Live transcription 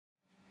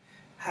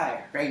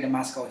Ray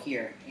Damasco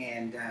here,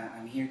 and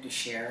I'm here to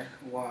share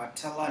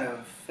what a lot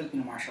of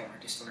Filipino martial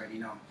artists already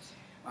know.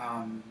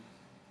 Um,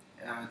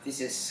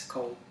 this is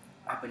called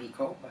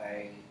Abanico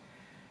by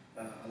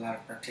a lot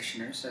of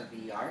practitioners of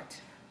the art,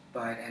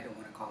 but I don't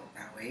want to call it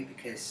that way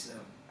because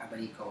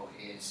Abanico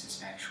is a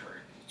Spanish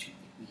word, which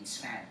means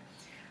fan.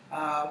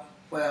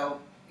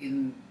 Well,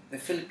 in the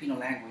Filipino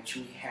language,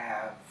 we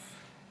have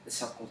the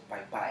so-called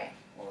Paypay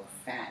or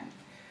fan,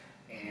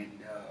 and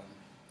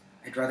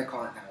I'd rather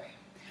call it that way.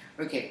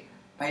 Okay,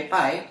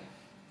 Paypay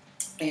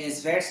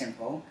is very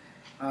simple.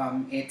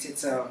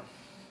 It's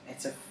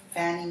a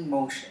fanning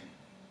motion.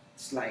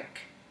 It's like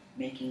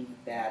making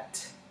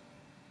that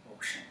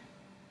motion.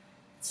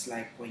 It's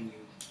like when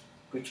you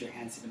put your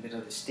hands in the middle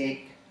of the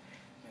stick,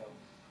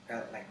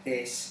 propel it like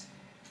this.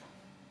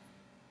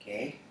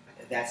 Okay,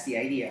 that's the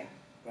idea.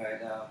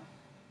 But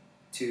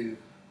to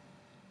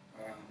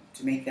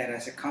to make that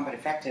as a combat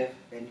effective,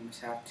 then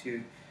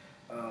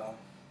uh,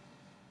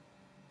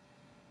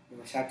 you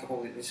must have to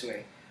hold it this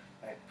way,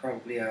 like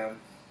probably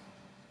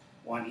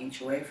 1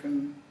 inch away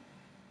from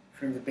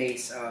the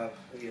base of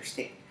your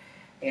stick,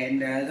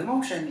 and the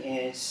motion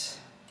is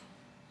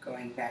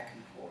going back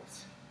and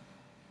forth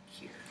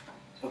here.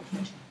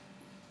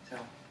 So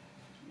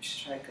you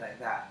strike like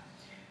that.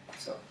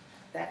 So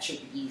that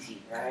should be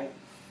easy, right?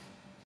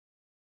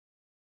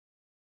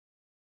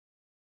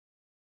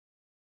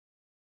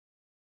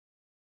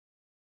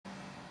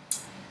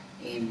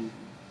 In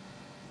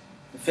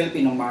the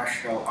Filipino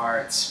martial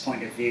arts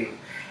point of view,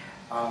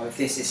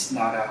 this is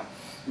not a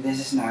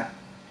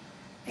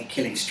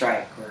killing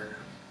strike, or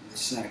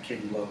this is not a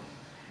killing blow.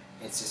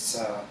 It's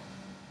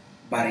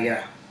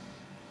barria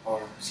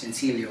or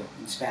sencillo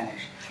in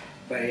Spanish.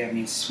 Barria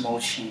means small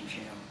change,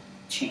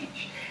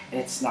 change. And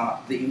it's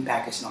not, the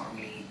impact is not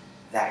really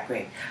that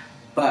great.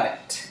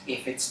 But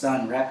if it's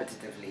done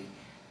repetitively,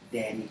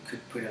 then it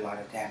could put a lot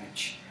of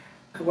damage.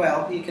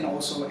 Well, you can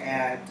also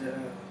add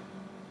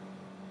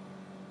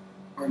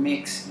or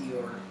mix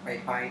your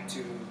Paypay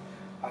to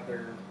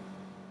other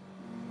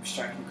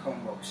striking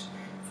combos.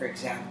 For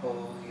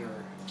example, your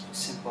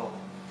simple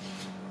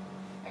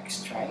X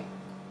strike.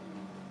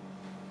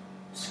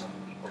 Some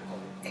people call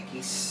it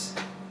X,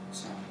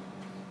 some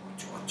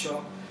ocho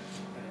ocho.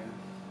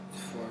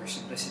 For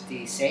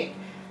simplicity's sake,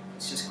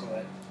 let's just call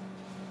it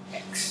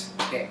X.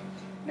 Okay.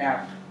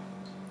 Now,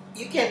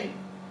 you can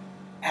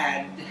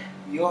add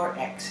your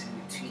X in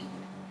between.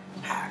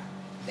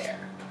 There.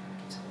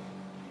 So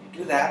you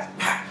do that.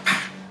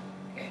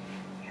 Okay.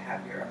 You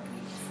have your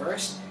opening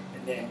first,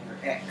 and then your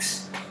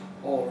X.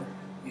 Or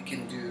you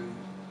can do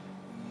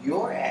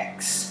your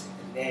X,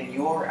 and then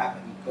your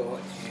abanico,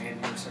 and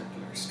your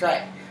circular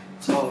strike.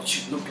 So it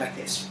should look like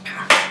this.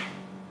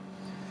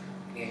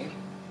 Okay.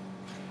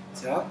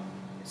 So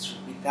let's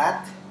repeat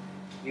that.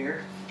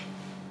 Here,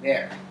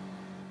 there.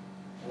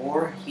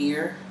 Or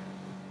here,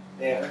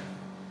 there,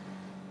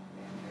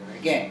 and there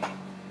again.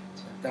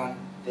 So I've done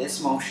this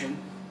motion,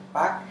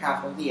 back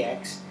half of the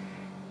X,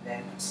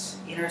 then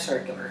inner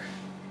circular,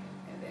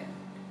 and then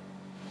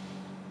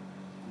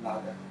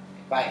another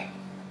bite.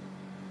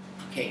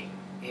 Okay,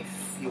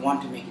 if you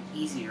want to make it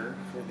easier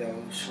for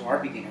those who are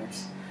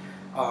beginners,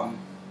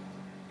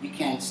 you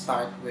can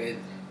start with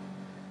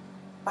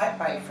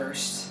Paypay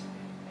first,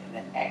 and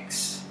then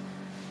X.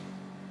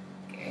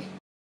 Okay.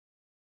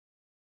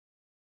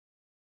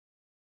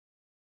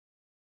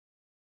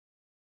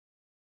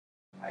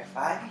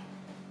 Paypay,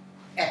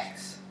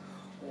 X.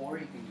 Or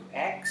you can do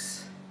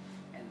X,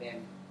 and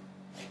then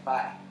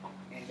Paypay,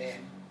 and then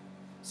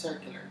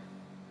circular.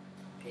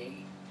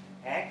 Okay,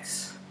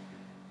 X,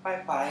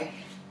 Paypay,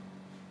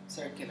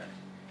 circular.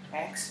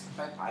 X,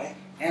 Paypay,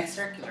 and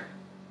circular.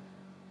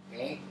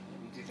 Okay,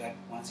 let me do that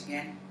once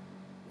again.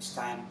 This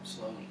time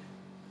slowly.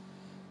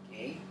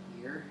 Okay,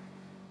 here,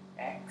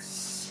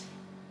 X,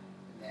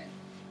 and then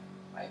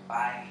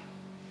Paypay,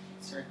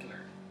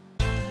 circular.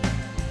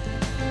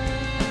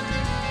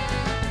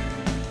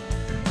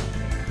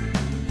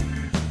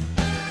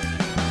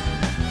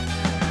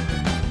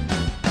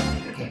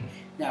 Okay,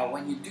 now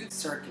when you do the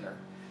circular,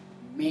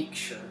 make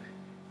sure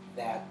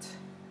that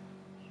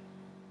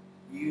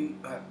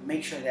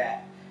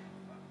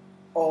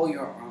all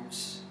your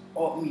arms,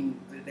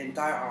 the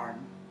entire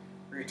arm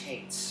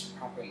rotates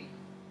properly,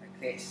 like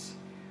this.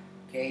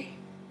 Okay,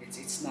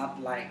 it's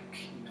not like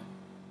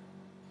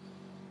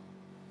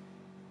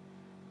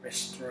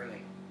wrist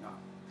twirling. No,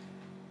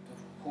 the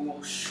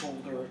whole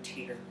shoulder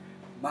rotator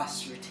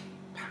must rotate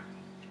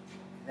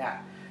like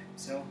that.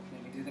 So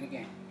let me do that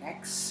again.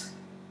 X,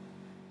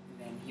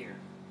 and then here,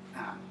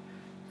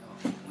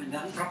 So when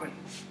done properly,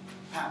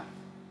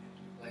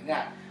 like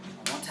that.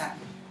 One more time.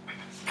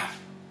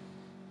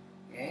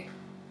 Okay.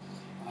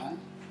 1,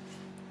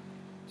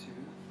 2,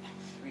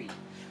 3.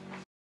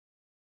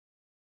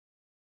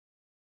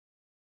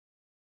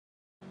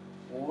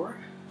 Or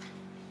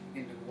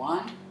you can do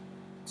 1,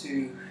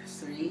 2,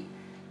 3,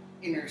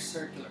 inner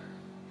circular,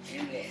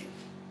 and then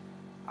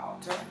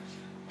outer,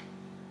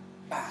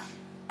 bam.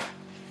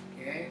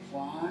 Okay,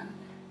 1,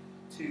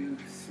 2,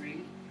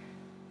 3,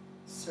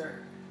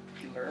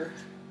 circular,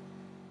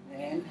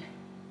 then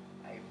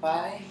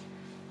Paypay,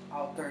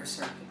 outer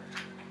circular.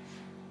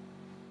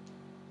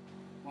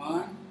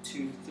 1,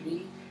 2,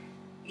 3,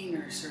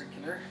 inner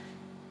circular,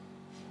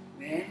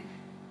 then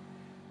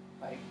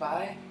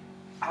Paypay,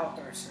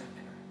 outer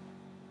circular.